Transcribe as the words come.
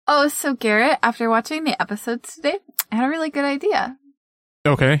Oh, so Garrett, after watching the episodes today, I had a really good idea.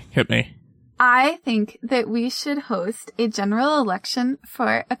 Okay, hit me. I think that we should host a general election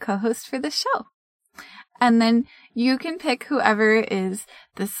for a co-host for the show. And then you can pick whoever is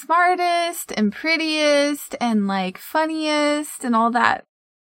the smartest and prettiest and like funniest and all that.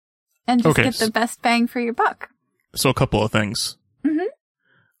 And just get the best bang for your buck. So a couple of things.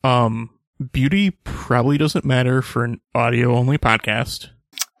 Mm-hmm. Beauty probably doesn't matter for an audio-only podcast.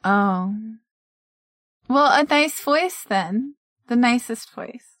 Oh. Well, a nice voice then. The nicest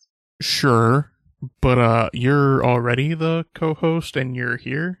voice. Sure, but you're already the co-host and you're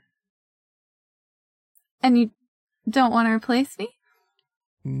here? And you don't want to replace me?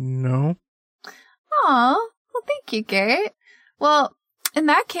 No. Aw, well thank you, Garrett. Well, in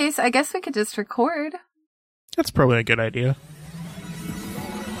that case, I guess we could just record. That's probably a good idea.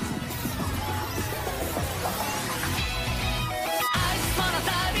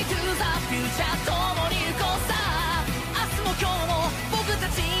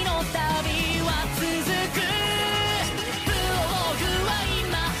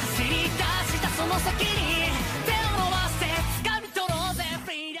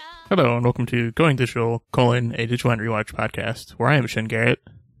 Hello, and welcome to Going Digital, a Digital and Rewatch podcast, where I am Shin Garrett.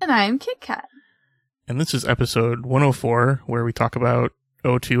 And I am Kit Kat. And this is episode 104, where we talk about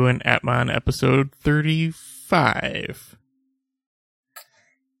O2 and Atman episode 35.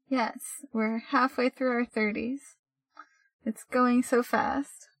 Yes, we're halfway through our 30s. It's going so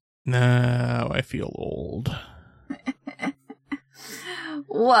fast. Now I feel old.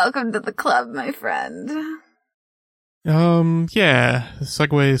 Welcome to the club, my friend. Yeah.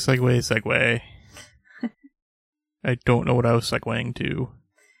 Segue. I don't know what I was segueing to.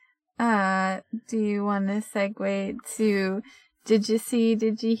 Do you want to segue to did you see,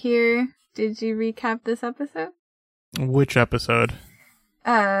 did you hear, did you recap this episode? Which episode?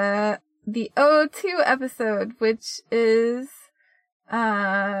 The O2 episode, which is,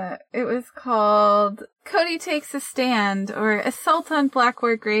 it was called Cody Takes a Stand, or Assault on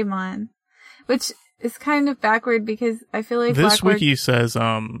Blackwater Greymon, which is kind of backward because I feel like this wiki says,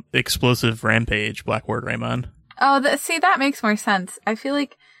 Explosive Rampage, Blackwater Greymon. Oh, see, that makes more sense. I feel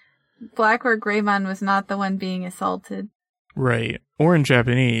like Blackwater Greymon was not the one being assaulted. Right. Or in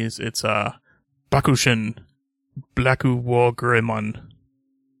Japanese, it's, Bakushin, Blackwater Greymon.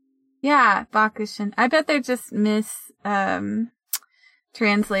 Yeah, Bakushin. I bet they're just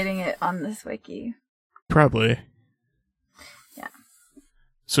translating it on this wiki. Probably. Yeah.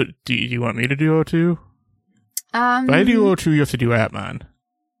 So, do you want me to do O2? If I do O2, you have to do Atman.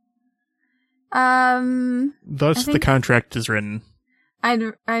 Thus, the contract is written.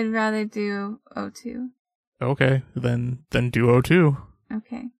 I'd rather do O2. Okay, then do O2.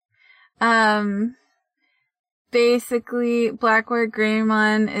 Okay. Basically, Blackwater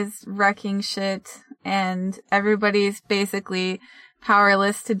Greymon is wrecking shit, and everybody's basically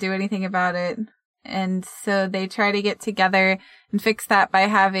powerless to do anything about it. And so they try to get together and fix that by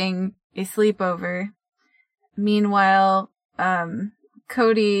having a sleepover. Meanwhile,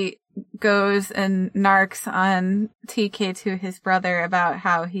 Cody goes and narks on TK to his brother about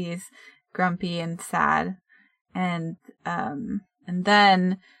how he's grumpy and sad. And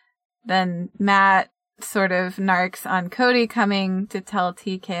then Matt sort of narks on Cody coming to tell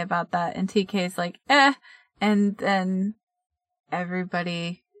TK about that, and TK's like, and then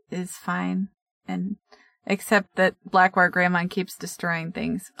everybody is fine, and except that Blackwater Greymon keeps destroying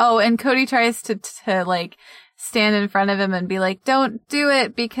things. Oh, and Cody tries to like stand in front of him and be like, don't do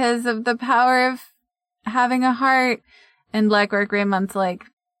it because of the power of having a heart, and Blackwater Greymon's like,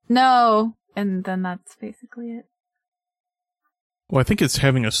 no, and then that's basically it. Well, I think it's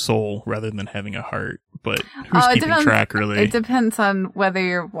having a soul rather than having a heart, but who's keeping track, really? It depends on whether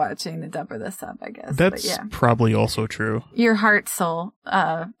you're watching the dub or the sub, I guess. That's probably also true. Your heart soul,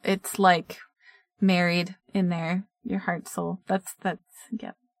 it's like married in there. Your heart soul. That's,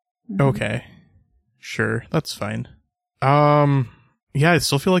 yeah. Mm-hmm. Okay. Sure, that's fine. Yeah, I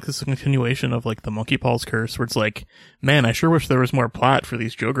still feel like this is a continuation of, like, the Monkey Paws curse, where it's like, man, I sure wish there was more plot for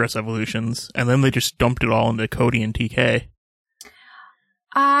these Jogress evolutions, and then they just dumped it all into Cody and TK.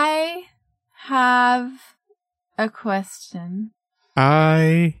 I have a question.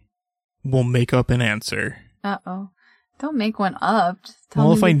 I will make up an answer. Uh-oh. Don't make one up. Just tell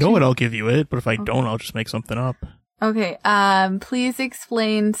well, me if I know truth. it, I'll give you it, but if I don't, I'll just make something up. Okay, please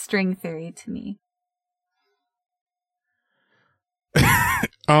explain string theory to me.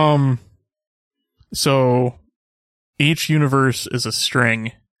 So each universe is a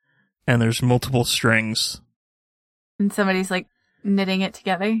string, and there's multiple strings. And somebody's like knitting it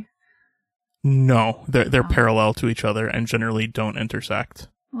together? No, they're parallel to each other and generally don't intersect.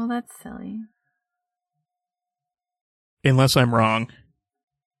 Well, that's silly. Unless I'm wrong.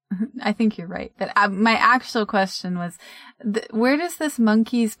 I think you're right. But my actual question was, where does this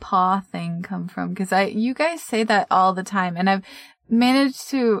monkey's paw thing come from? Because you guys say that all the time, and I've managed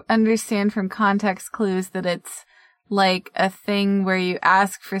to understand from context clues that it's like a thing where you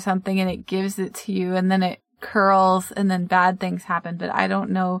ask for something and it gives it to you, and then it curls, and then bad things happen. But I don't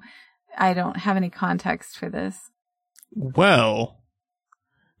know. I don't have any context for this. Well,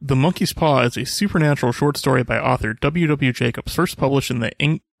 The Monkey's Paw is a supernatural short story by author W. W. Jacobs, first published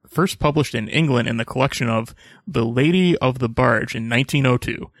in England in the collection of The Lady of the Barge in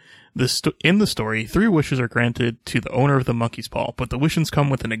 1902. In the story, 3 wishes are granted to the owner of the monkey's paw, but the wishes come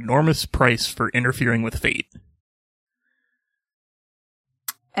with an enormous price for interfering with fate.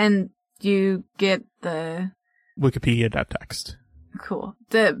 And you get the Wikipedia.text. Cool.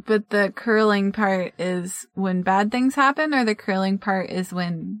 But the curling part is when bad things happen, or the curling part is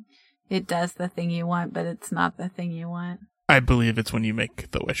when it does the thing you want, but it's not the thing you want? I believe it's when you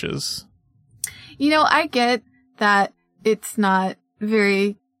make the wishes. You know, I get that it's not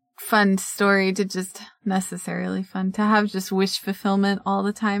very fun story to just necessarily fun to have just wish fulfillment all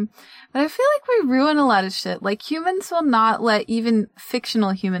the time. But I feel like we ruin a lot of shit. Like, humans will not let even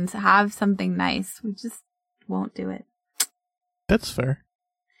fictional humans have something nice. We just won't do it. That's fair.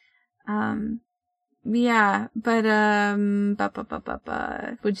 Yeah, but,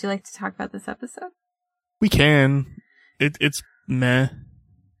 would you like to talk about this episode? We can. It's meh.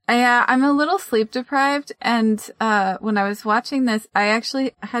 Yeah, I'm a little sleep deprived, and when I was watching this, I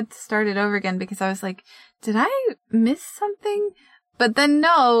actually had to start it over again because I was like, did I miss something? But then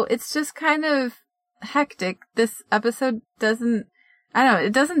no, it's just kind of hectic. This episode doesn't, I don't know,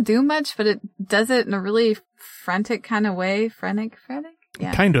 it doesn't do much, but it does it in a really frantic kind of way. Frenetic?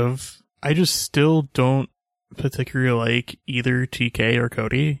 Yeah. Kind of. I just still don't particularly like either TK or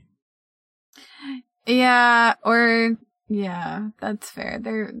Cody. Yeah, that's fair.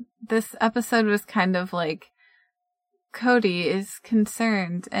 This episode was kind of like Cody is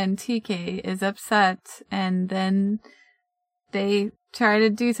concerned and TK is upset, and then they try to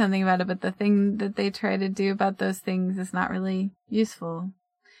do something about it, but the thing that they try to do about those things is not really useful.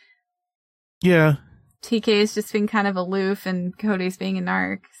 Yeah. TK is just being kind of aloof, and Cody's being a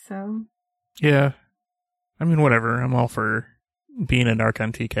narc, so. Yeah. I mean, whatever. I'm all for being a narc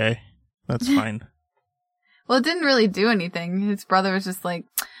on TK. That's fine. Well, it didn't really do anything. His brother was just like,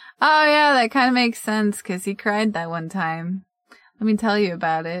 oh yeah, that kind of makes sense because he cried that one time. Let me tell you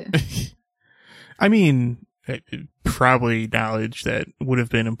about it. I mean, probably knowledge that would have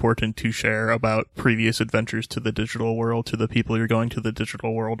been important to share about previous adventures to the digital world to the people you're going to the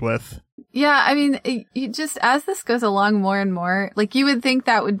digital world with. Yeah, I mean, you just, as this goes along more and more, like, you would think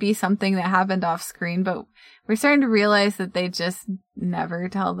that would be something that happened off screen, but we're starting to realize that they just never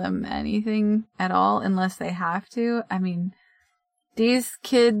tell them anything at all unless they have to. I mean, these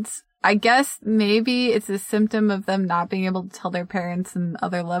kids, I guess maybe it's a symptom of them not being able to tell their parents and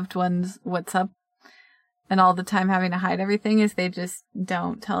other loved ones what's up, and all the time having to hide everything, is they just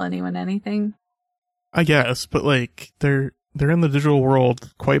don't tell anyone anything. I guess, but like, they're in the digital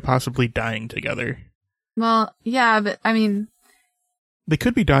world quite possibly dying together. Well, yeah, but I mean, they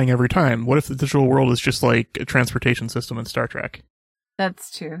could be dying every time. What if the digital world is just like a transportation system in Star Trek?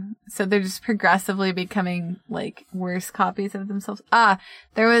 That's true. So they're just progressively becoming like worse copies of themselves.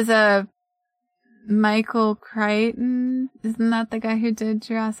 There was a Michael Crichton. Isn't that the guy who did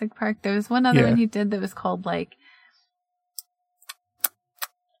Jurassic Park? There was one other one he did that was called like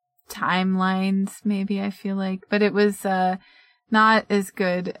Timelines, maybe, I feel like. But it was not as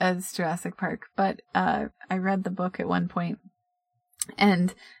good as Jurassic Park. But I read the book at one point.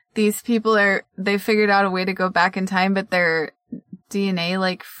 And these people they figured out a way to go back in time, but their DNA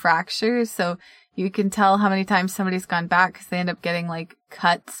like fractures. So you can tell how many times somebody's gone back because they end up getting like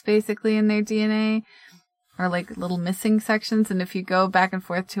cuts basically in their DNA, or like little missing sections. And if you go back and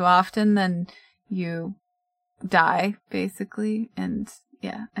forth too often, then you die basically. And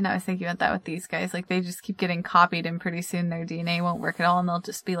yeah, and I was thinking about that with these guys. Like, they just keep getting copied, and pretty soon their DNA won't work at all, and they'll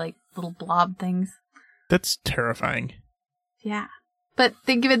just be like little blob things. That's terrifying. Yeah. But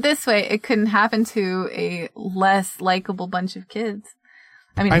think of it this way, it couldn't happen to a less likable bunch of kids.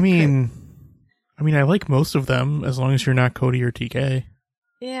 I mean, I like most of them, as long as you're not Cody or TK.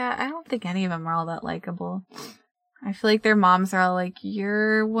 Yeah, I don't think any of them are all that likable. I feel like their moms are all like,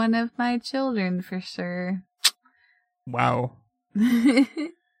 you're one of my children for sure. Wow.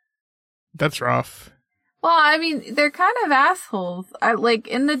 That's rough. Well, I mean, they're kind of assholes. Like,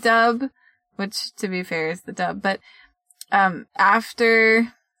 in the dub, which, to be fair, is the dub, but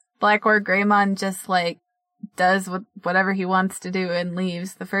after Blackwater Greymon just, like, does whatever he wants to do and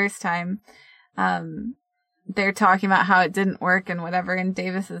leaves the first time. They're talking about how it didn't work and whatever, and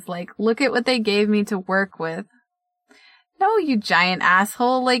Davis is like, look at what they gave me to work with. No, you giant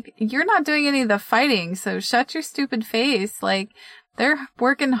asshole. Like, you're not doing any of the fighting, so shut your stupid face. Like, they're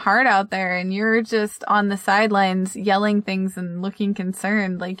working hard out there, and you're just on the sidelines yelling things and looking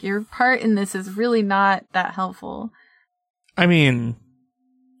concerned. Like, your part in this is really not that helpful. I mean,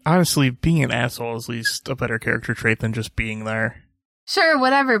 honestly, being an asshole is at least a better character trait than just being there. Sure,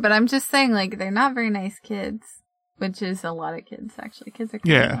 whatever, but I'm just saying, like, they're not very nice kids. Which is a lot of kids, actually. Kids are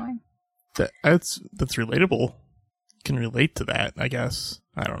kind of annoying. That's relatable. You can relate to that, I guess.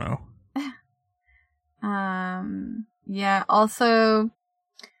 I don't know. Yeah, also,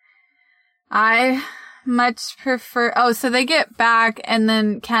 I much prefer... Oh, so they get back, and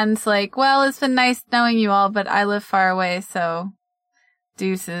then Ken's like, well, it's been nice knowing you all, but I live far away, so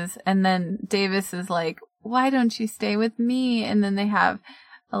deuces. And then Davis is like, why don't you stay with me? And then they have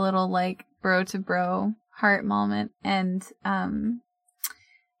a little, like, bro-to-bro heart moment, and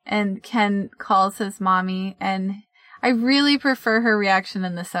Ken calls his mommy, and I really prefer her reaction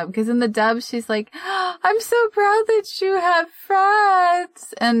in the sub, because in the dub she's like, I'm so proud that you have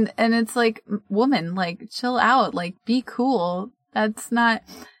friends, and it's like, woman, like, chill out, like, be cool. That's not,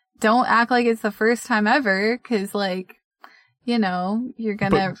 don't act like it's the first time ever, because, like, you know, you're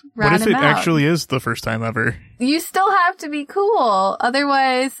gonna rat him out. What if it actually is the first time ever? You still have to be cool.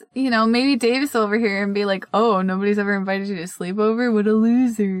 Otherwise, you know, maybe Davis over here and be like, oh, nobody's ever invited you to sleep over? What a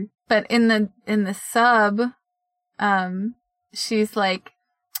loser. But in the sub, she's like,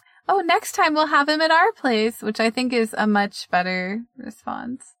 oh, next time we'll have him at our place, which I think is a much better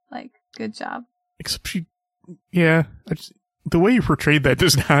response. Like, good job. Except the way you portrayed that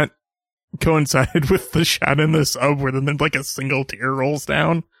does not coincide with the shot in the sub where then like a single tear rolls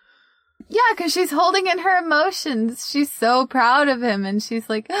down. Yeah, because she's holding in her emotions. She's so proud of him, and she's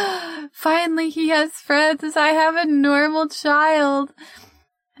like, finally he has friends. I have a normal child.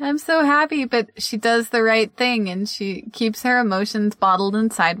 I'm so happy. But she does the right thing, and she keeps her emotions bottled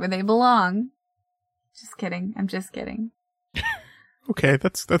inside where they belong. Just kidding. I'm just kidding. Okay,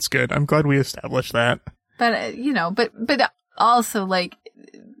 that's good. I'm glad we established that. But, but also, like,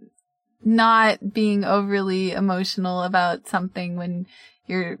 not being overly emotional about something when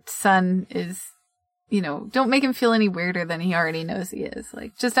your son is, don't make him feel any weirder than he already knows he is.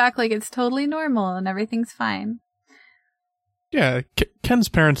 Like, just act like it's totally normal and everything's fine. Yeah, Ken's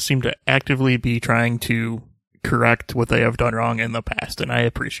parents seem to actively be trying to correct what they have done wrong in the past, and I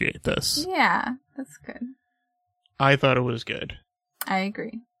appreciate this. Yeah, that's good. I thought it was good. I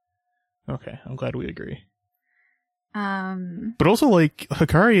agree. Okay, I'm glad we agree. But also, like,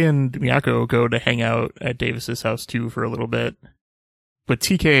 Hikari and Miyako go to hang out at Davis's house, too, for a little bit. But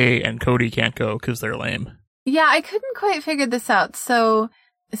TK and Cody can't go because they're lame. Yeah, I couldn't quite figure this out. So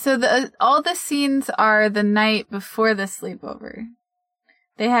all the scenes are the night before the sleepover.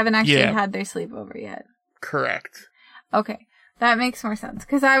 They haven't actually had their sleepover yet. Correct. Okay, that makes more sense.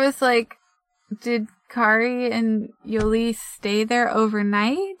 Because I was like, did Kari and Yoli stay there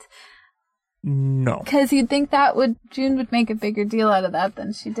overnight? No. Because you'd think June would make a bigger deal out of that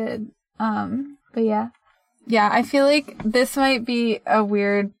than she did. But yeah. Yeah, I feel like this might be a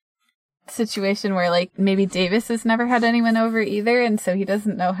weird situation where, like, maybe Davis has never had anyone over either, and so he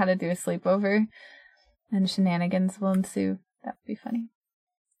doesn't know how to do a sleepover, and shenanigans will ensue. That would be funny.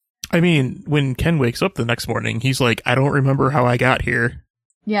 I mean, when Ken wakes up the next morning, he's like, I don't remember how I got here.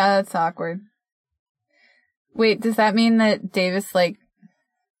 Yeah, that's awkward. Wait, does that mean that Davis, like,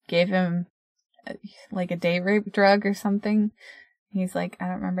 gave him like a date rape drug or something? He's like, I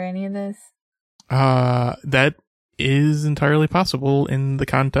don't remember any of this. That is entirely possible in the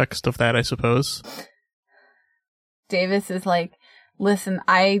context of that, I suppose. Davis is like, listen,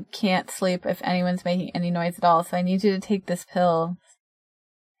 I can't sleep if anyone's making any noise at all, so I need you to take this pill,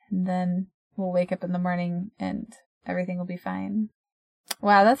 and then we'll wake up in the morning and everything will be fine.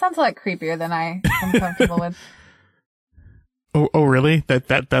 Wow, that sounds a lot creepier than I am comfortable with. Oh, really?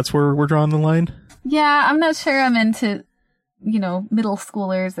 That's where we're drawing the line? Yeah, I'm not sure I'm into, middle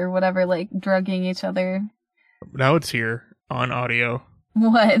schoolers or whatever, like, drugging each other. Now it's here on audio.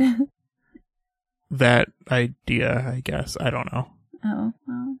 What? That idea, I guess. I don't know. Oh,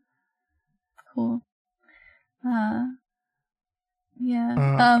 well. Cool.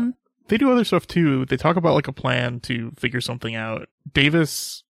 Yeah. They do other stuff too. They talk about, like, a plan to figure something out.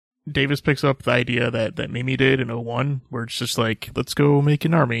 Davis picks up the idea that Mimi did in 01, where it's just like, let's go make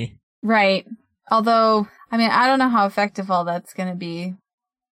an army. Right. Although, I mean, I don't know how effective all that's going to be.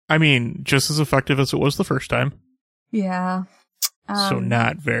 I mean, just as effective as it was the first time. Yeah. So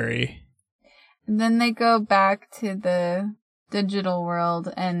not very. Then they go back to the digital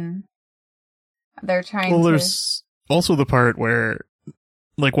world and they're trying Well, there's also the part where,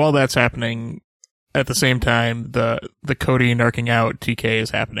 like, while that's happening, at the same time, the Cody narking out TK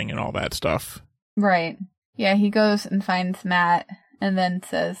is happening and all that stuff. Right. Yeah, he goes and finds Matt and then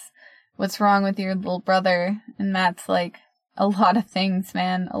says, "What's wrong with your little brother?" And Matt's like, "A lot of things,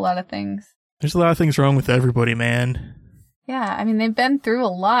 man. A lot of things." There's a lot of things wrong with everybody, man. Yeah, I mean, they've been through a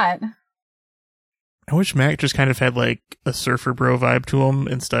lot. I wish Matt just kind of had, like, a surfer bro vibe to him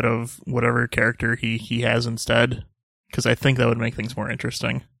instead of whatever character he has instead. Because I think that would make things more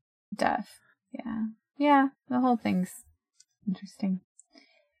interesting. Deaf. Yeah. Yeah, the whole thing's interesting.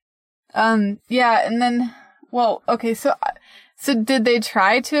 Yeah, and then, well, okay, so did they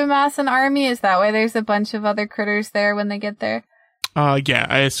try to amass an army? Is that why there's a bunch of other critters there when they get there? Yeah,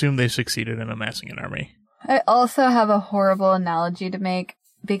 I assume they succeeded in amassing an army. I also have a horrible analogy to make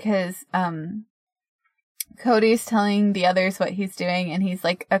because, Cody's telling the others what he's doing, and he's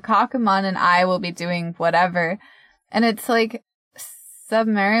like, "A Kakumon and I will be doing whatever." And it's like,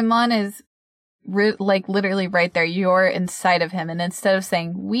 Submarimon is like literally right there. You're inside of him. And instead of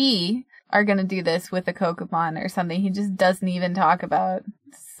saying, "We are going to do this with a Kokomon" or something, he just doesn't even talk about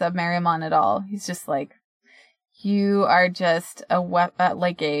Submarimon at all. He's just like, "You are just a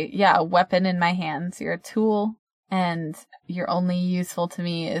weapon in my hands. You're a tool. And you're only useful to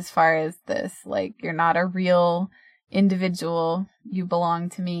me as far as this. Like, you're not a real individual. You belong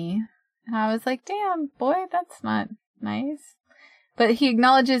to me." And I was like, damn, boy, that's not nice. But he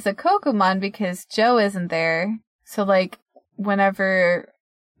acknowledges a Kokomon because Joe isn't there. So, like, whenever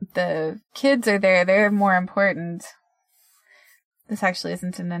the kids are there, they're more important. This actually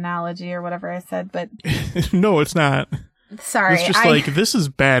isn't an analogy or whatever I said, but... No, it's not. Sorry. It's just like, this is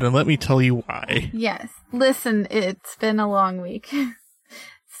bad, and let me tell you why. Yes. Listen, it's been a long week.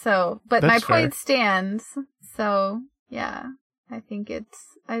 So, but That's my point fair. stands. So, yeah. I think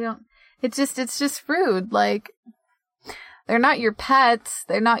it's just rude. Like, they're not your pets.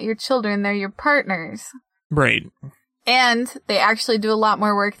 They're not your children. They're your partners. Right. And they actually do a lot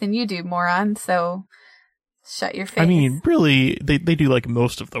more work than you do, moron. So, shut your face. I mean, really, they do, like,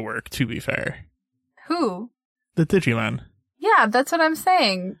 most of the work, to be fair. Who? The Digimon. Yeah, that's what I'm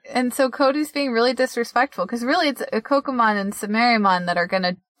saying. And so Cody's being really disrespectful, because really it's a Kokomon and Submarimon that are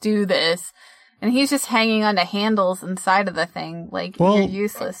gonna do this. And he's just hanging onto handles inside of the thing. Like, Well, you're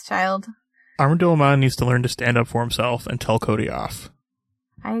useless, child. Armadillomon needs to learn to stand up for himself and tell Cody off.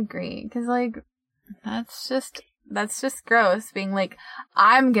 I agree. Because, like, that's just gross. Being like,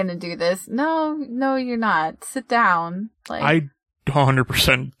 "I'm gonna do this." No, you're not. Sit down. Like, I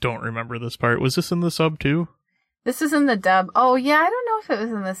 100% don't remember this part. Was this in the sub, too? this is in the dub. Oh, yeah, I don't know if it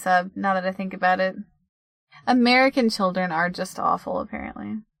was in the sub, now that I think about it. American children are just awful,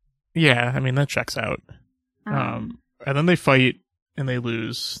 apparently. Yeah, I mean, that checks out. And then they fight, and they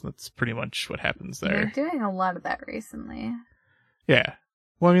lose. That's pretty much what happens there. They're doing a lot of that recently. Yeah.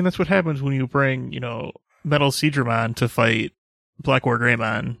 Well, I mean, that's what happens when you bring, Metal Seadramon to fight Black War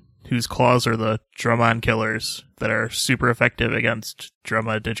Greymon, whose claws are the Dramon killers that are super effective against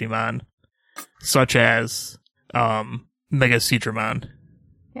Drama Digimon, such as Mega Seadramon.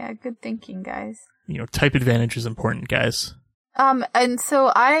 Yeah, good thinking, guys. Type advantage is important, guys. And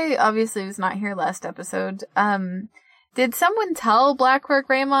so I obviously was not here last episode. Did someone tell Blackrock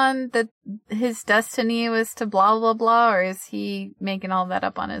Greymon that his destiny was to blah blah blah, or is he making all that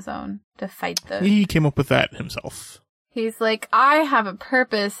up on his own to fight the... He came up with that himself. He's like, "I have a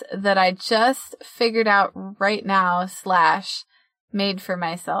purpose that I just figured out right now / made for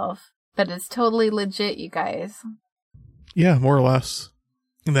myself. That is totally legit, you guys." Yeah, more or less.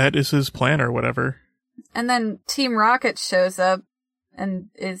 That is his plan or whatever. And then Team Rocket shows up and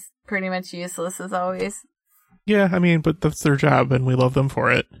is pretty much useless as always. Yeah, I mean, but that's their job and we love them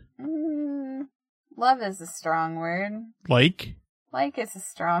for it. Love is a strong word. Like? Like is a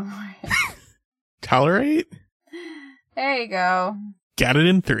strong word. Tolerate? There you go. Got it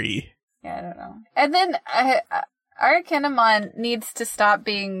in 3. Yeah, I don't know. And then Arcanamon needs to stop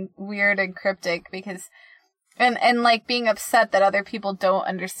being weird and cryptic because... And like being upset that other people don't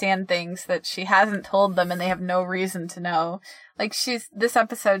understand things that she hasn't told them and they have no reason to know. Like this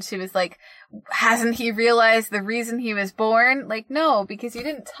episode she was like, "Hasn't he realized the reason he was born?" Like, no, because you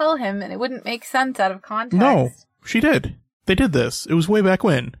didn't tell him and it wouldn't make sense out of context. No, she did. They did this. It was way back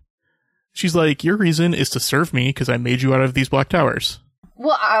when. She's like, "Your reason is to serve me because I made you out of these black towers."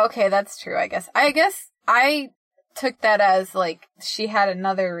 Well, okay, that's true, I guess. I took that as like she had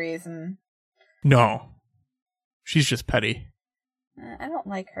another reason. No. She's just petty. I don't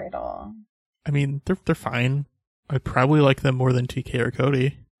like her at all. I mean, they're fine. I probably like them more than TK or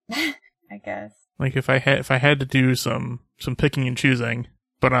Cody. I guess. Like if I had to do some picking and choosing.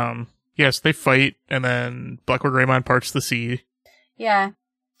 But yes, they fight, and then Blackwood Greymon parts the sea. Yeah.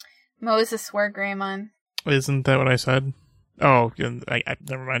 Moses swore Greymon. Isn't that what I said? Oh, I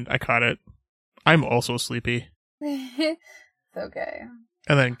never mind. I caught it. I'm also sleepy. It's okay.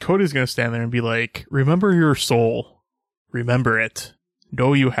 And then Cody's gonna stand there and be like, remember your soul. Remember it.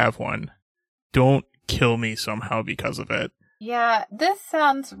 Know you have one. Don't kill me somehow because of it. Yeah, this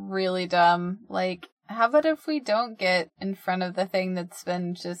sounds really dumb. Like, how about if we don't get in front of the thing that's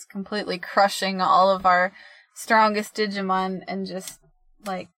been just completely crushing all of our strongest Digimon and just,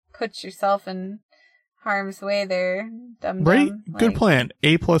 like, put yourself in harm's way there, dumb. Right? Like, Good plan.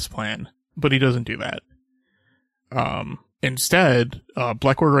 A+ plan. But he doesn't do that. Instead,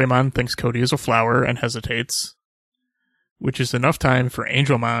 Blackwood Greymon thinks Cody is a flower and hesitates, which is enough time for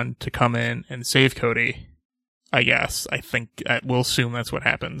Angelmon to come in and save Cody. I guess. I think we'll assume that's what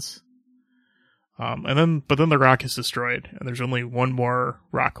happens. But then the rock is destroyed, and there's only one more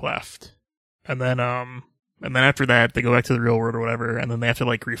rock left. And then after that, they go back to the real world or whatever, and then they have to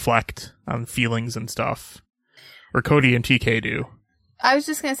like reflect on feelings and stuff. Or Cody and TK do. I was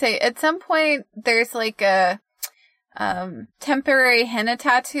just gonna say, at some point, there's like a temporary henna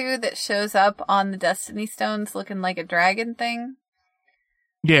tattoo that shows up on the Destiny Stones looking like a dragon thing.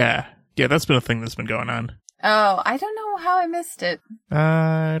 Yeah, that's been a thing that's been going on. Oh, I don't know how I missed it.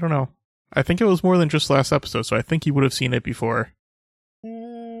 I don't know. I think it was more than just last episode, so I think you would have seen it before.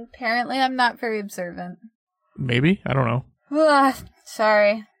 Apparently, I'm not very observant. Maybe? I don't know. Ugh,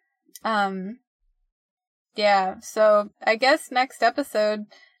 sorry. Yeah, so I guess next episode,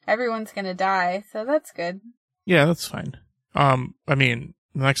 everyone's gonna die, so that's good. Yeah, that's fine. I mean,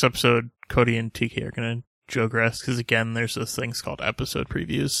 the next episode, Cody and TK are gonna Jogress, because again, there's those things called episode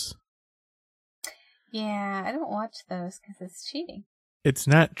previews. Yeah, I don't watch those because it's cheating. It's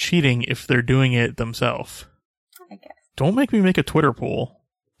not cheating if they're doing it themselves. I guess. Don't make me make a Twitter poll.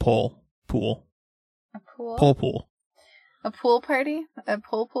 A pool? Poll. A pool party? A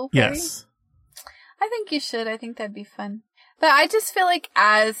pool party? Yes. I think you should. I think that'd be fun. But I just feel like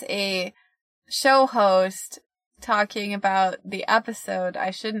as a show host talking about the episode,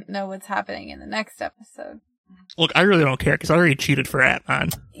 I shouldn't know what's happening in the next episode. Look, I really don't care because I already cheated for Atman.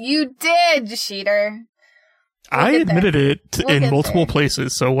 You did, cheater. I admitted it in multiple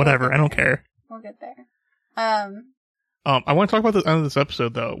places, so whatever. I don't care. We'll get there. I want to talk about the end of this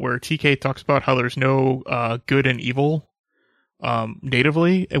episode, though, where TK talks about how there's no good and evil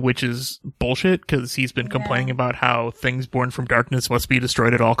natively, which is bullshit, because he's been complaining about how things born from darkness must be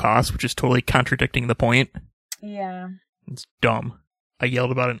destroyed at all costs, which is totally contradicting the point. Yeah. It's dumb. I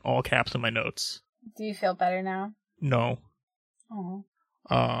yelled about it in all caps in my notes. Do you feel better now? No. Oh.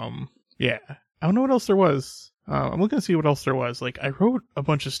 Yeah. I don't know what else there was. I'm looking to see what else there was. Like, I wrote a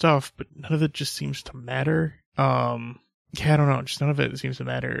bunch of stuff, but none of it just seems to matter. Yeah, I don't know. Just none of it seems to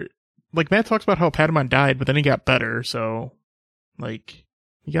matter. Like, Matt talks about how Patamon died, but then he got better, so, like,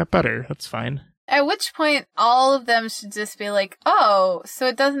 he got better. That's fine. At which point, all of them should just be like, oh, so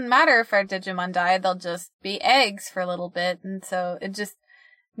it doesn't matter if our Digimon die, they'll just be eggs for a little bit, and so it just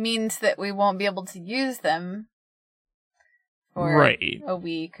means that we won't be able to use them for a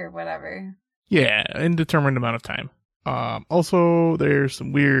week or whatever. Yeah, indeterminate amount of time. Also, there's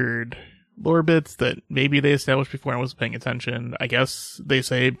some weird lore bits that maybe they established before I wasn't paying attention. I guess they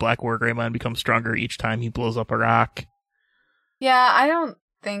say Blackwood Greymon becomes stronger each time he blows up a rock. Yeah, I don't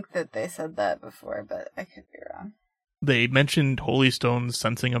think that they said that before, but I could be wrong. They mentioned Holy Stones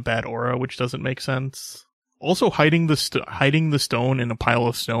sensing a bad aura, which doesn't make sense. Also, hiding the stone in a pile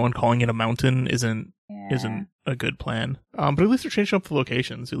of snow and calling it a mountain isn't a good plan. But at least they're changing up the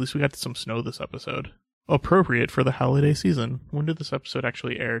locations. At least we got some snow this episode. Appropriate for the holiday season. When did this episode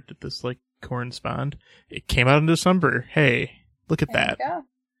actually air? Did this correspond? It came out in December. Hey, look at that.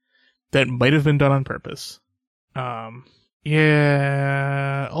 That might have been done on purpose. Yeah,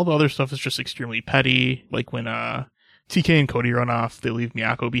 all the other stuff is just extremely petty. Like when TK and Cody run off, they leave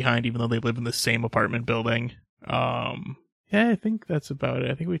Miyako behind even though they live in the same apartment building. Yeah, I think that's about it.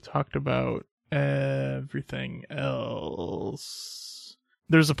 I think we talked about everything else.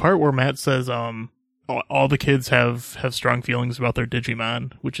 There's a part where Matt says all the kids have strong feelings about their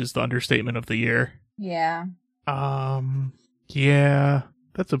Digimon, which is the understatement of the year. Yeah. Yeah,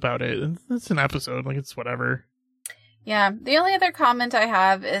 that's about it. It's an episode, like it's whatever. Yeah, the only other comment I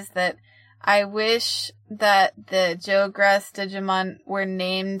have is that I wish that the Jogress Digimon were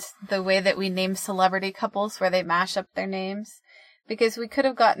named the way that we name celebrity couples, where they mash up their names, because we could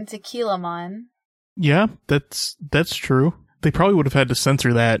have gotten Tequilamon. Yeah, that's true. They probably would have had to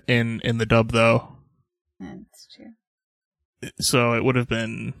censor that in the dub, though. That's true. So it would have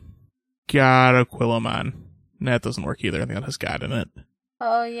been got Aquilamon. That doesn't work either. I think that has God in it.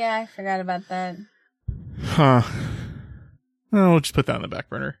 Oh, yeah, I forgot about that. Huh. Well, we'll just put that on the back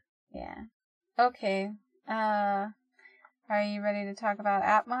burner. Yeah. Okay. Are you ready to talk about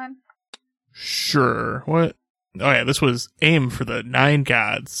Atmon? Sure. What? Oh, yeah, this was AIM for the 9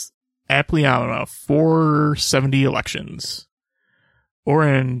 gods. Appleana 470 elections. Or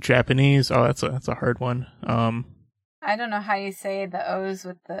in Japanese, that's a hard one. I don't know how you say the O's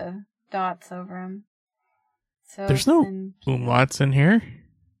with the dots over them. So there's no umlauts in here.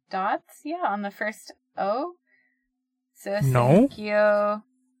 Dots? Yeah, on the first O. So No. Kyo.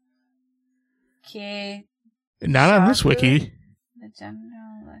 K. Not on this wiki. The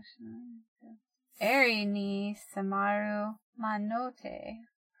general election. Eri ni Samaru Manote.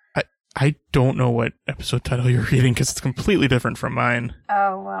 I don't know what episode title you're reading because it's completely different from mine.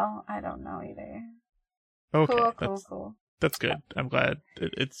 Oh, well, I don't know either. Okay. Cool. That's good. I'm glad.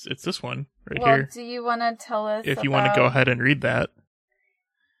 It's this one right well, here. Do you want to tell us if you want to go ahead and read that.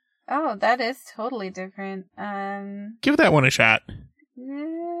 Oh, that is totally different. Give that one a shot.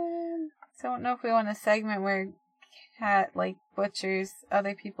 Don't know if we want a segment where Cat butchers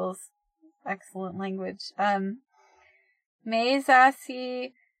other people's excellent language.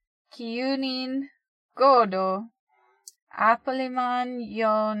 Meizasi Kyunin Godo Apaliman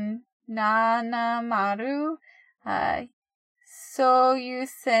Yon Nanamaru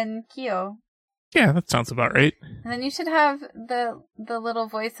Soyusen Kyo. Yeah, that sounds about right. And then you should have the little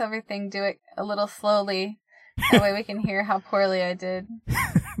voiceover thing do it a little slowly. That way we can hear how poorly I did.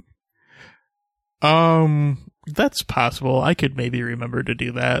 That's possible. I could maybe remember to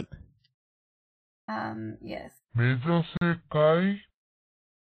do that. Yes. 目指せ会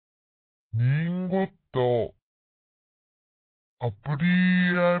人ごとアプ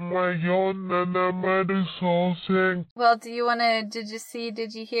リ山470操船 Well, did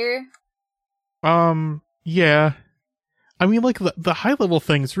you hear? Yeah. I mean, the high level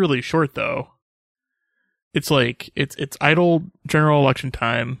thing's really short though. It's it's idle general election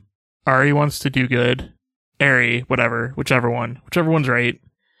time. Ari wants to do good. Eri, whichever one's right,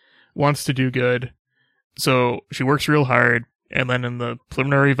 wants to do good. So she works real hard, and then in the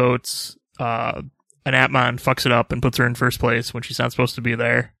preliminary votes, an Atmon fucks it up and puts her in first place when she's not supposed to be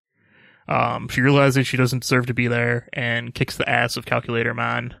there. She realizes she doesn't deserve to be there and kicks the ass of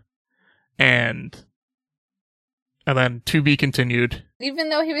Calculatormon. And then to be continued. Even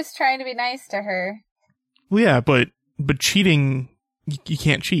though he was trying to be nice to her. Well, yeah, but cheating, you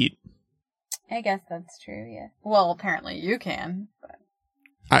can't cheat. I guess that's true, yeah. Well, apparently you can. But.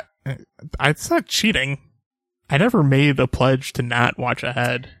 It's not cheating. I never made a pledge to not watch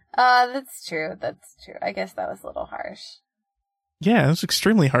ahead. That's true. I guess that was a little harsh. Yeah, that's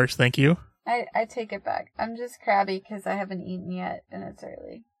extremely harsh, thank you. I take it back. I'm just crabby because I haven't eaten yet and it's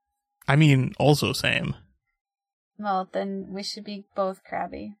early. I mean, also same. Well, then we should be both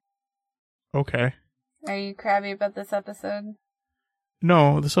crabby. Okay. Are you crabby about this episode?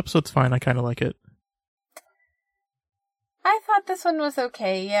 No, this episode's fine. I kind of like it. I thought this one was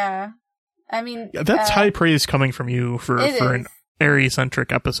okay, yeah. I mean... Yeah, that's high praise coming from you for an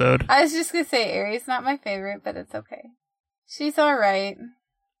Eri-centric episode. I was just gonna say Eri's not my favorite, but it's okay. She's alright.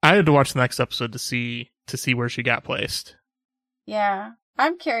 I had to watch the next episode to see where she got placed. Yeah.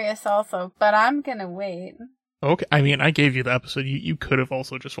 I'm curious also, but I'm gonna wait. Okay, I mean, I gave you the episode. You could have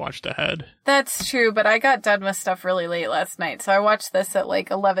also just watched ahead. That's true, but I got done with stuff really late last night, so I watched this at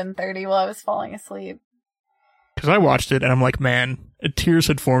 11:30 while I was falling asleep. Because I watched it, and I'm like, man, tears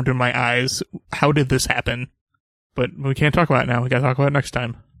had formed in my eyes. How did this happen? But we can't talk about it now. We gotta talk about it next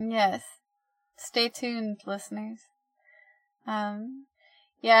time. Yes. Stay tuned, listeners.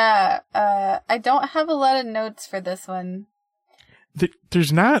 Yeah, I don't have a lot of notes for this one.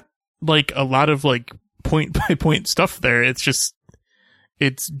 There's not, a lot of, point-by-point stuff there. It's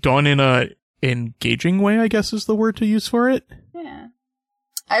done in a engaging way, I guess is the word to use for it. Yeah.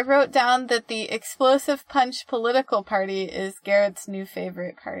 I wrote down that the Explosive Punch political party is Garrett's new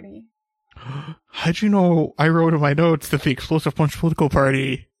favorite party. How'd you know I wrote in my notes that the Explosive Punch political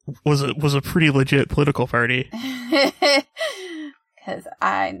party was a pretty legit political party? Because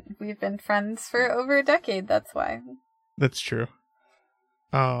we've been friends for over a decade, that's why. That's true.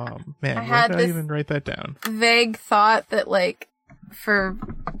 Oh, man, where did I even write that down? Vague thought that, for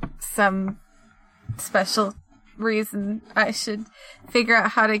some special reason, I should figure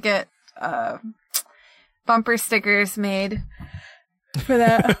out how to get bumper stickers made for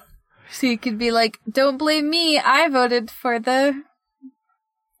that. So you could be like, don't blame me, I voted for the...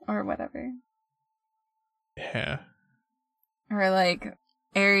 or whatever. Yeah. Or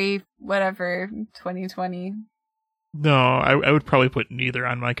Eri, whatever, 2020. No, I would probably put neither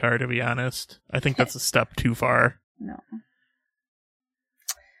on my car, to be honest. I think that's a step too far. No.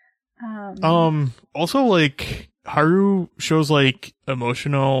 Also, like, Haru shows, like,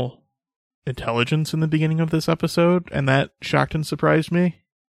 emotional intelligence in the beginning of this episode, and that shocked and surprised me.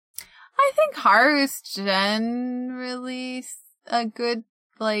 I think Haru's generally a good,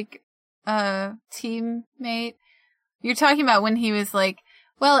 like, teammate. You're talking about when he was like,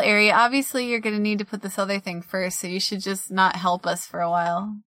 well, Eri, obviously you're going to need to put this other thing first, so you should just not help us for a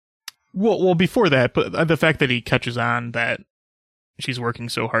while. Well, before that, but the fact that he catches on that she's working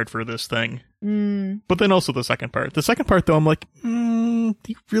so hard for this thing. But then also the second part. The second part, though, I'm like, do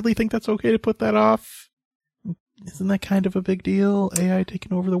you really think that's okay to put that off? Isn't that kind of a big deal? AI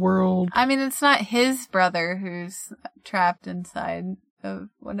taking over the world? I mean, it's not his brother who's trapped inside of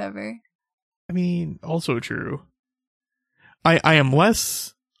whatever. I mean, also true. I am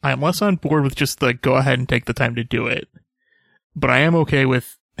less on board with just the go ahead and take the time to do it. But I am okay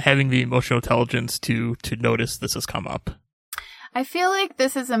with having the emotional intelligence to notice this has come up. I feel like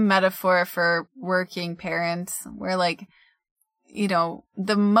this is a metaphor for working parents where, like, you know,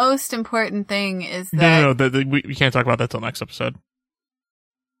 the most important thing is that... No, we can't talk about that till next episode.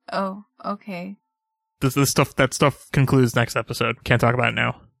 Oh, okay. That stuff concludes next episode. Can't talk about it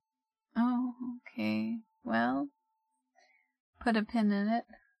now. Oh, okay. Well, put a pin in it.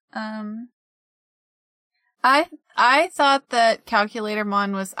 I thought that Calculator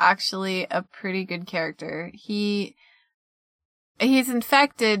Mon was actually a pretty good character. He's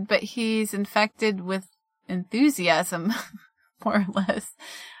infected, but he's infected with enthusiasm, more or less.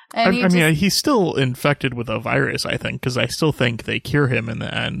 And I mean, he's still infected with a virus, I think, because I still think they cure him in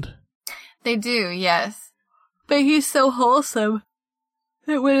the end. They do, yes. But he's so wholesome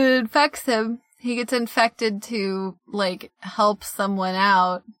that when it infects him, he gets infected to, like, help someone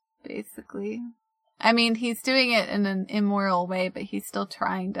out, basically. I mean, he's doing it in an immoral way, but he's still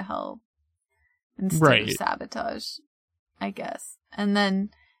trying to help instead of sabotage, I guess. And then,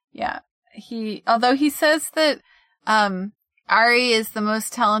 yeah, although he says that Ari is the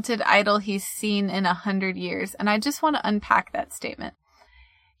most talented idol he's seen in 100 years, and I just want to unpack that statement.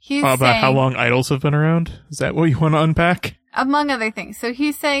 He's about saying, how long idols have been around? Is that what you want to unpack? Among other things. So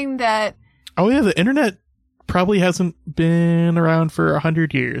he's saying that... Oh yeah, the internet probably hasn't been around for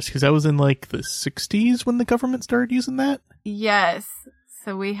 100 years, because that was in, like, the 60s when the government started using that? Yes.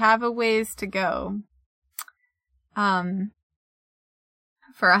 So we have a ways to go. For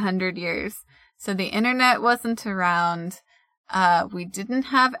 100 years. So the internet wasn't around. We didn't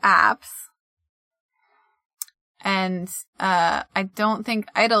have apps. And I don't think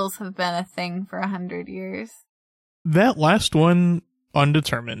idols have been a thing for 100 years. That last one,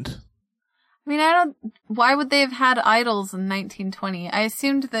 undetermined. I mean, why would they have had idols in 1920? I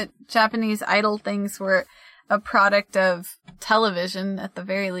assumed that Japanese idol things were a product of television at the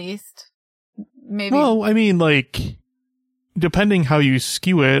very least. Maybe. Well, I mean, like, depending how you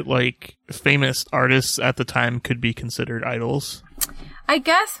skew it, like, famous artists at the time could be considered idols. I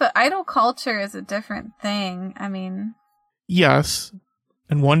guess, but idol culture is a different thing. I mean... Yes.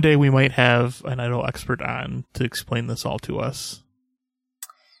 And one day we might have an idol expert on to explain this all to us.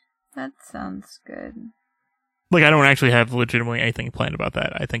 That sounds good. Like, I don't actually have legitimately anything planned about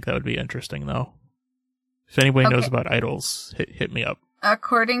that. I think that would be interesting, though. If anybody knows about idols, hit me up.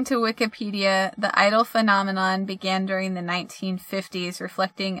 According to Wikipedia, the idol phenomenon began during the 1950s,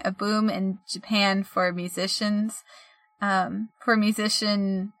 reflecting a boom in Japan for musicians. For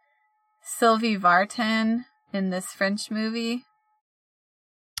musician Sylvie Vartan in this French movie.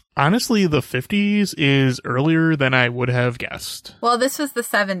 Honestly, the 50s is earlier than I would have guessed. Well, this was the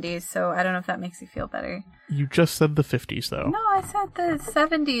 70s, so I don't know if that makes you feel better. You just said the 50s, though. No, I said the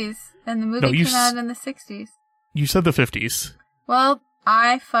 70s, and the movie came out in the 60s. You said the 50s. Well,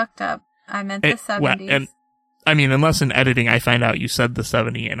 I fucked up. I meant the 70s. Well, and, I mean, unless in editing I find out you said the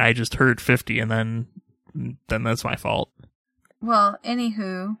 70, and I just heard 50, and then that's my fault. Well,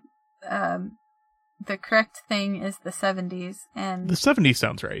 anywho, the correct thing is the 70s, and... The 70s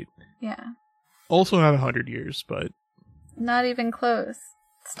sounds right. Yeah. Also not 100 years, but... Not even close.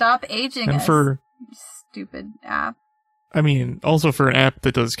 Stop aging us, stupid app. I mean, also for an app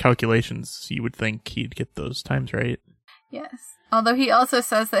that does calculations, you would think he'd get those times right. Yes. Although he also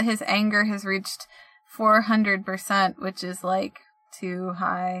says that his anger has reached 400%, which is, like, too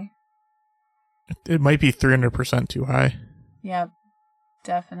high. It might be 300% too high. Yep,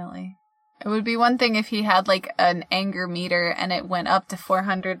 definitely. It would be one thing if he had, like, an anger meter and it went up to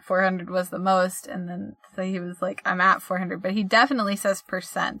 400. 400 was the most, and then so he was like, I'm at 400. But he definitely says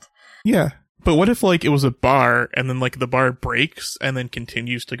percent. Yeah. But what if, like, it was a bar, and then, like, the bar breaks and then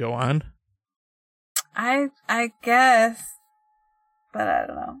continues to go on? I guess. But I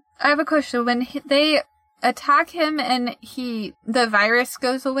don't know. I have a question. When they attack him and the virus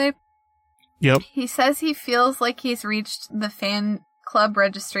goes away, Yep. he says he feels like he's reached the fan club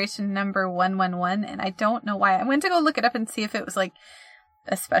registration number 111, and I don't know why. I went to go look it up and see if it was like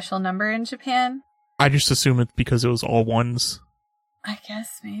a special number in Japan. I just assume it's because it was all ones. I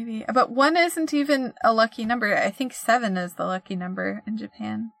guess maybe. But 1 isn't even a lucky number. I think 7 is the lucky number in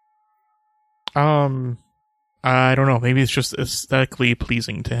Japan. I don't know. Maybe it's just aesthetically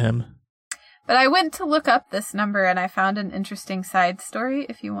pleasing to him. But I went to look up this number and I found an interesting side story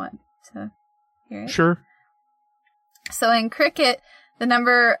if you want to hear it. Sure. So in cricket, the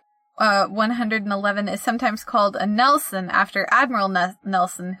number 111 is sometimes called a Nelson after Admiral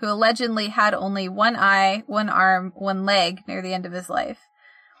Nelson, who allegedly had only one eye, one arm, one leg near the end of his life.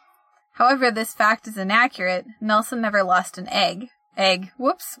 However, this fact is inaccurate. Nelson never lost an egg.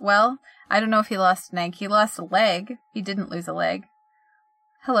 Whoops. Well, I don't know if he lost an egg. He lost a leg. He didn't lose a leg.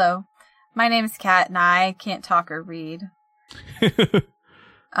 Hello. My name's Kat, and I can't talk or read.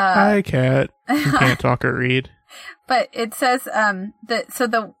 Hi, Kat. You can't talk or read. But it says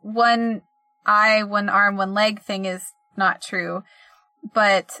the one eye, one arm, one leg thing is not true.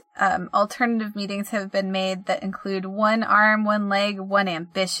 But alternative meanings have been made that include one arm, one leg, one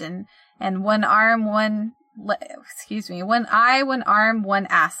ambition, and one arm, one eye, one arm, one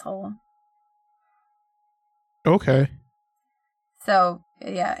asshole. Okay. So,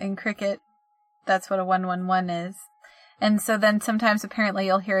 yeah, in cricket, that's what a 111 is. And so then sometimes apparently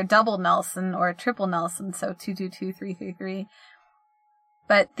you'll hear a double Nelson or a triple Nelson, so 222, 333.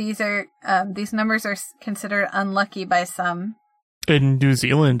 But these numbers are considered unlucky by some. In New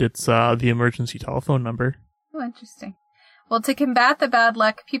Zealand, it's the emergency telephone number. Oh, interesting. Well, to combat the bad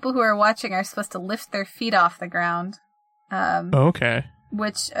luck, people who are watching are supposed to lift their feet off the ground. Okay.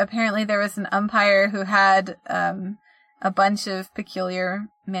 Which apparently there was an umpire who had a bunch of peculiar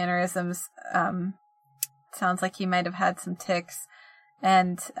mannerisms. Sounds like he might have had some tics.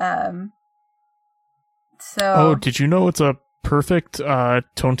 And so... Oh, did you know it's a perfect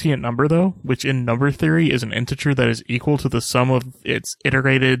Tontian number, though? Which in number theory is an integer that is equal to the sum of its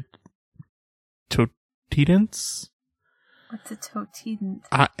iterated totidents? What's a totident?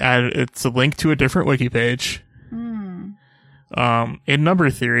 It's a link to a different wiki page. In number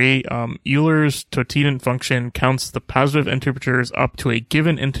theory, Euler's totident function counts the positive integers up to a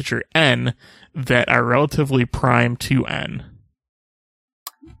given integer n that are relatively prime to n.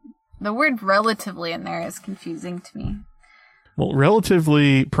 The word relatively in there is confusing to me. Well,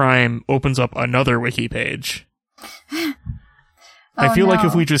 relatively prime opens up another wiki page. I feel like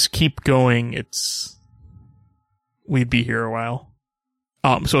if we just keep going, we'd be here a while.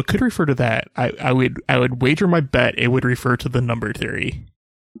 So it could refer to that. I would wager my bet it would refer to the number theory.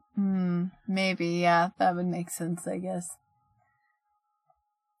 Maybe, yeah, that would make sense, I guess.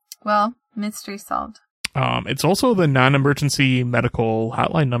 Well, mystery solved. It's also the non-emergency medical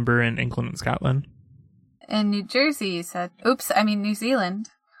hotline number in England and Scotland. In New Jersey, you said. Oops, I mean New Zealand.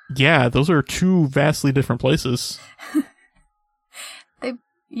 Yeah, those are two vastly different places.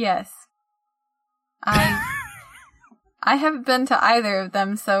 Yes. I haven't been to either of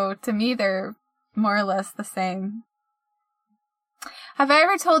them, so to me they're more or less the same. Have I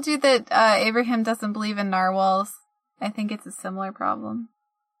ever told you that Abraham doesn't believe in narwhals? I think it's a similar problem.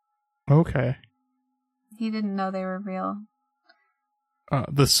 Okay. He didn't know they were real.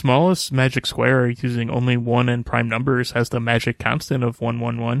 The smallest magic square using only 1 and prime numbers has the magic constant of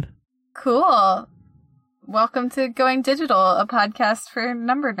 111. Cool. Welcome to Going Digital, a podcast for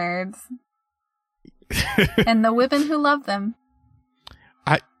number nerds. And the women who love them.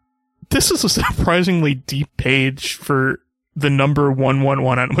 This is a surprisingly deep page for the number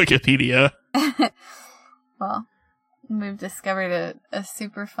 111 on Wikipedia. Well, we've discovered a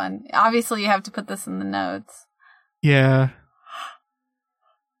super fun... Obviously, you have to put this in the notes. Yeah.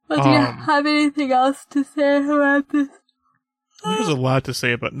 Well, do you have anything else to say about this? There's a lot to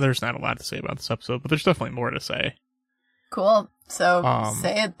say about... There's not a lot to say about this episode, but there's definitely more to say. Cool. So,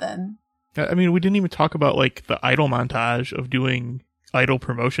 say it then. I mean, we didn't even talk about, like, the Idol montage of doing Idol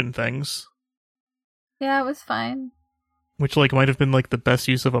promotion things. Yeah, it was fine. Which, like, might have been, like, the best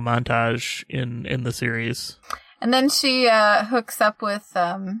use of a montage in the series. And then she hooks up with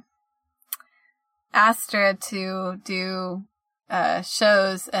Astra to do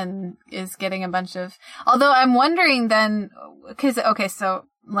shows and is getting a bunch of... Although I'm wondering then... so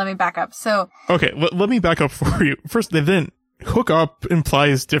let me back up. So... Okay, let me back up for you. First, they didn't... Hook up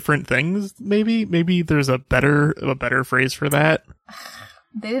implies different things, maybe? Maybe there's a better phrase for that?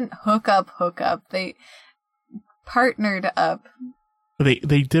 They didn't hook up. They partnered up.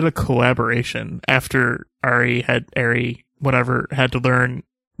 they did a collaboration after Ari had to learn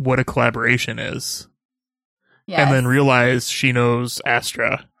what a collaboration is. Yes. And then realize she knows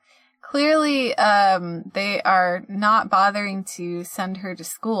Astra. Clearly, they are not bothering to send her to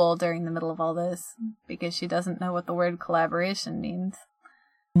school during the middle of all this because she doesn't know what the word collaboration means.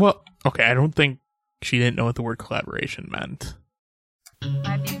 Well, okay, I don't think she didn't know what the word collaboration meant.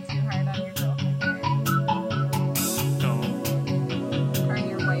 I'm being too hard on your girlfriend. No. Or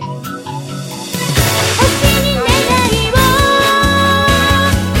your wife.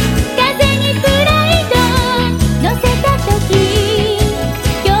 風にプライド乗せた時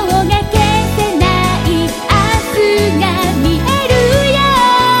今日が消せない明日が見えるよ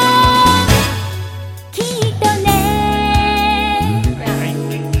きっとね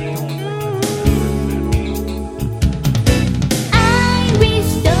I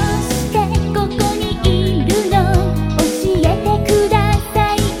wish としてここにいるの教えてくだ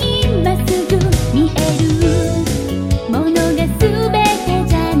さい今すぐ見えるものが全て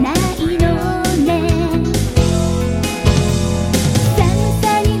じゃないのね寒さ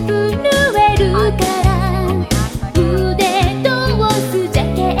に震えるから腕通すジャ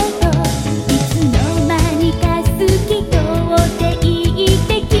ケットいつの間にか好きとって言って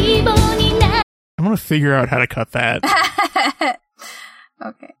希望になる I'm gonna figure out how to cut that.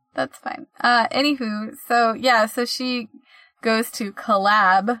 Okay, that's fine. Anywho, so she goes to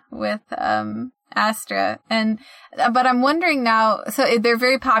collab with, Astra, but I'm wondering now, so they're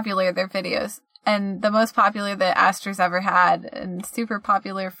very popular, their videos, and the most popular that Astra's ever had, and super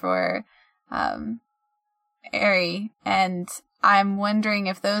popular for, Eri, and I'm wondering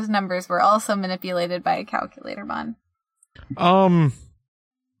if those numbers were also manipulated by a calculator mon. I'm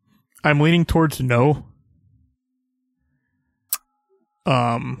leaning towards no.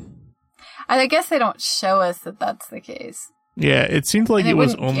 I guess they don't show us that that's the case. Yeah, it seems like And it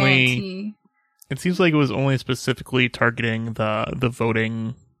was wouldn't only. guarantee- It seems like it was only specifically targeting the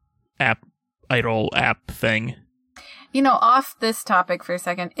voting idol app thing. You know, off this topic for a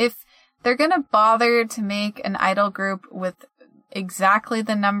second, if they're gonna bother to make an idol group with exactly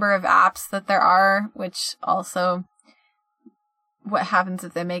the number of apps that there are, which also, what happens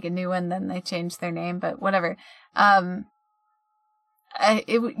if they make a new one, then they change their name, but whatever.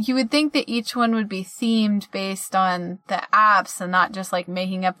 You would think that each one would be themed based on the apps and not just like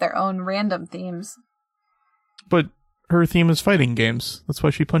making up their own random themes. But her theme is fighting games. That's why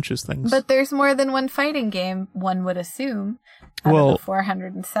she punches things. But there's more than one fighting game, one would assume, out Well- of the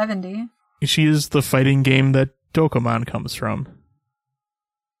 470. She is the fighting game that Dokkan comes from.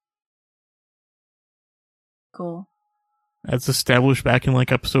 Cool. That's established back in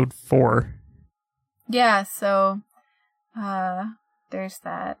like episode 4. Yeah, so, there's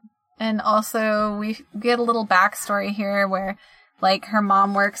that. And also, we get a little backstory here where, like, her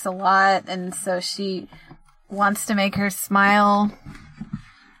mom works a lot, and so she wants to make her smile,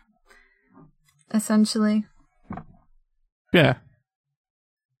 essentially. Yeah.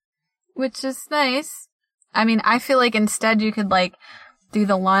 Which is nice. I mean, I feel like instead you could, like, do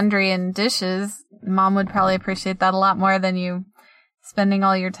the laundry and dishes. Mom would probably appreciate that a lot more than you spending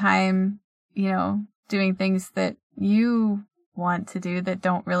all your time, you know, doing things that you want to do that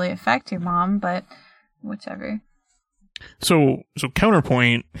don't really affect your mom, but whichever. So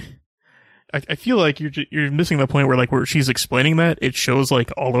counterpoint. I feel like you're missing the point where she's explaining that it shows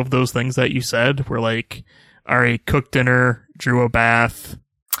like all of those things that you said. Where like Ari cooked dinner, drew a bath.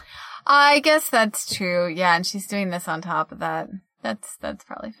 I guess that's true. Yeah, and she's doing this on top of that. That's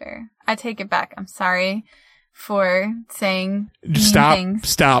probably fair. I take it back. I'm sorry for saying Just mean stop. things.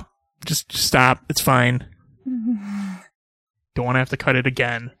 Stop. Just stop. It's fine. Don't want to have to cut it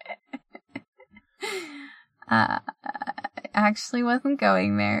again. I actually wasn't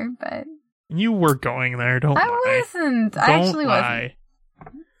going there, but You were going there. Don't I lie. wasn't. I Don't actually lie.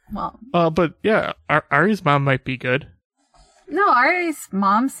 wasn't. Well, But yeah, Ari's mom might be good. no, Ari's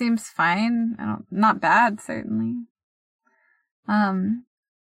mom seems fine. Not bad, certainly.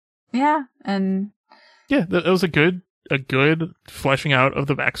 Yeah, and Yeah, that was a good fleshing out of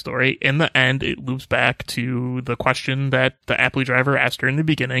the backstory. In the end, it loops back to the question that the Apply driver asked her in the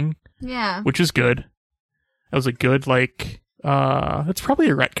beginning, yeah, which is good. That was a good, it's probably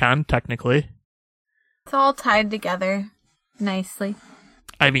a retcon, technically. it's all tied together nicely.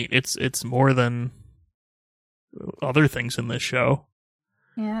 I mean, it's more than other things in this show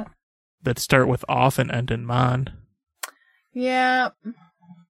Yeah. that start with off and end in man. Yeah.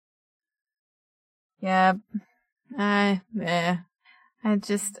 Yeah. I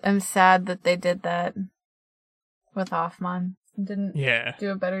just am sad that they did that with Offman. Didn't Yeah. do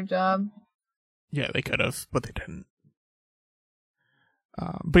a better job. Yeah, they could have, but they didn't.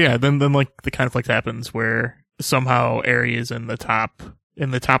 But yeah, then like the conflict happens where somehow Eri is in the top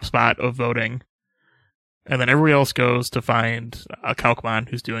spot of voting, and then everybody else goes to find Kalkman,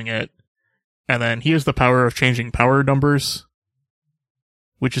 who's doing it, and then he has the power of changing power numbers,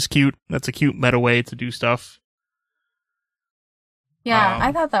 which is cute. That's a cute meta way to do stuff. Yeah,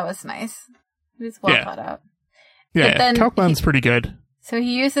 I thought that was nice. It was well thought out. Yeah, then Kalkman's pretty good. So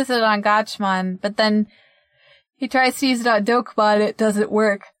he uses it on Gachman, but then he tries to use it on Dokman, it doesn't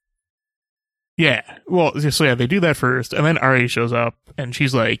work. Yeah, well, so yeah, they do that first, and then Ari shows up, and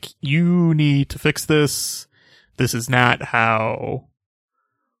she's like, you need to fix this. This is not how...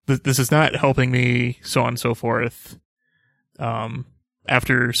 This is not helping me, so on and so forth.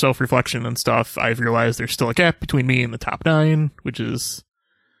 After self-reflection and stuff, I've realized there's still a gap between me and the top 9, which is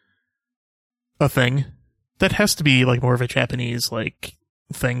a thing. That has to be like more of a Japanese like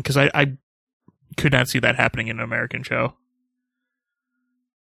thing, because I could not see that happening in an American show.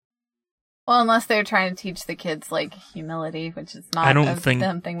 Well, unless they're trying to teach the kids like humility, which is not something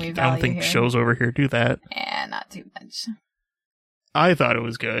we value I don't think here. shows over here do that. Not too much. I thought it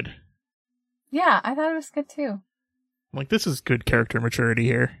was good. Yeah, I thought it was good too. Like, this is good character maturity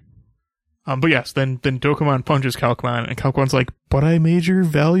here. But yes, then Dokkan punches Kalkman, and Kalkman's like, but I made your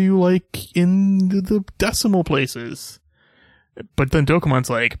value, like, in the decimal places. But then Dokkan's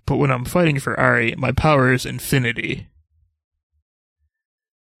like, but when I'm fighting for Ari, my power is infinity.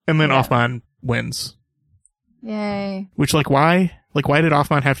 And then Offman wins. Yay. Which, like, why? Like, why did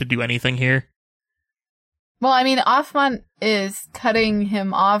Offman have to do anything here? Well, I mean, Offman is cutting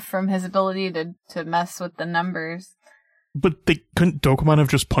him off from his ability to mess with the numbers. But couldn't Dokkan have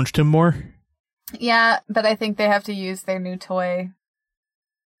just punched him more? Yeah, but I think they have to use their new toy.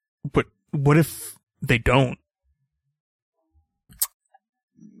 But what if they don't?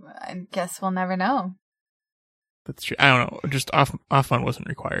 I guess we'll never know. That's true. I don't know. Just Offman wasn't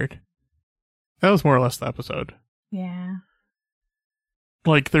required. That was more or less the episode. Yeah.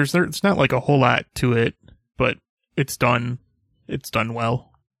 Like, there's not like a whole lot to it, but it's done. It's done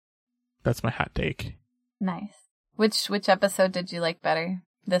well. That's my hot take. Nice. Which episode did you like better?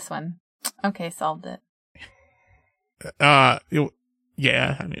 This one. Okay, solved it.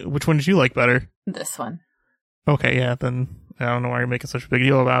 Yeah. I mean, which one did you like better? This one. Okay, yeah. Then I don't know why you're making such a big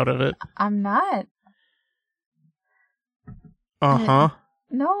deal out of it. I'm not.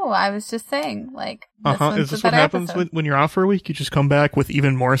 No, I was just saying, like, this one's Is this the what better happens episode. when you're off for a week? You just come back with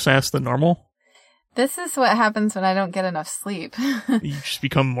even more sass than normal? This is what happens when I don't get enough sleep. You just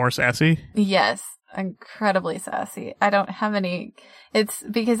become more sassy? Yes, incredibly sassy. I don't have any... It's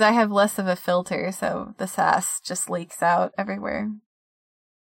because I have less of a filter, so the sass just leaks out everywhere.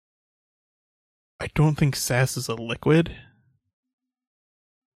 I don't think sass is a liquid.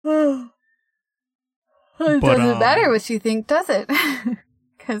 It doesn't matter what you think, does it?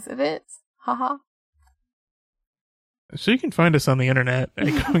 Because it is. Haha. So you can find us on the internet at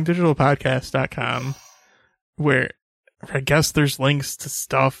goingdigitalpodcast.com, where I guess there's links to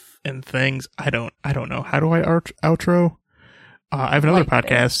stuff and things. I don't know. How do I outro? I have another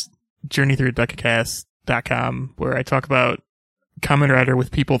podcast, journeythroughDecacast.com, where I talk about Kamen Rider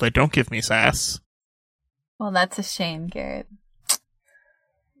with people that don't give me sass. Well, that's a shame, Garrett.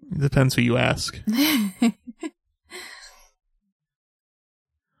 It depends who you ask.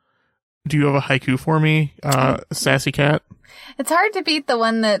 Do you have a haiku for me, Sassy Cat? It's hard to beat the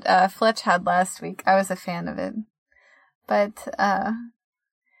one that Fletch had last week. I was a fan of it. But the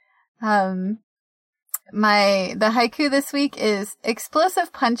haiku this week is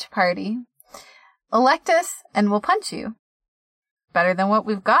Explosive Punch Party. Elect us and we'll punch you. Better than what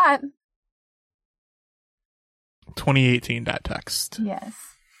we've got. 2018.text. Yes.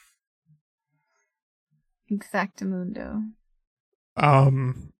 Exactamundo.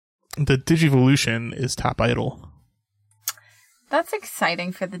 The Digivolution is top idol. That's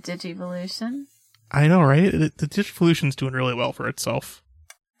exciting for the Digivolution. I know, right? The Digivolution's doing really well for itself.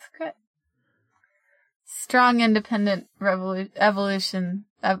 It's good. Strong, independent revolution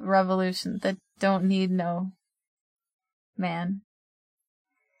that don't need no man.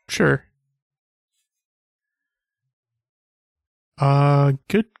 Sure.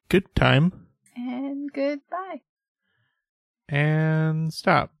 Good time. And goodbye. And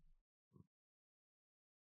stop.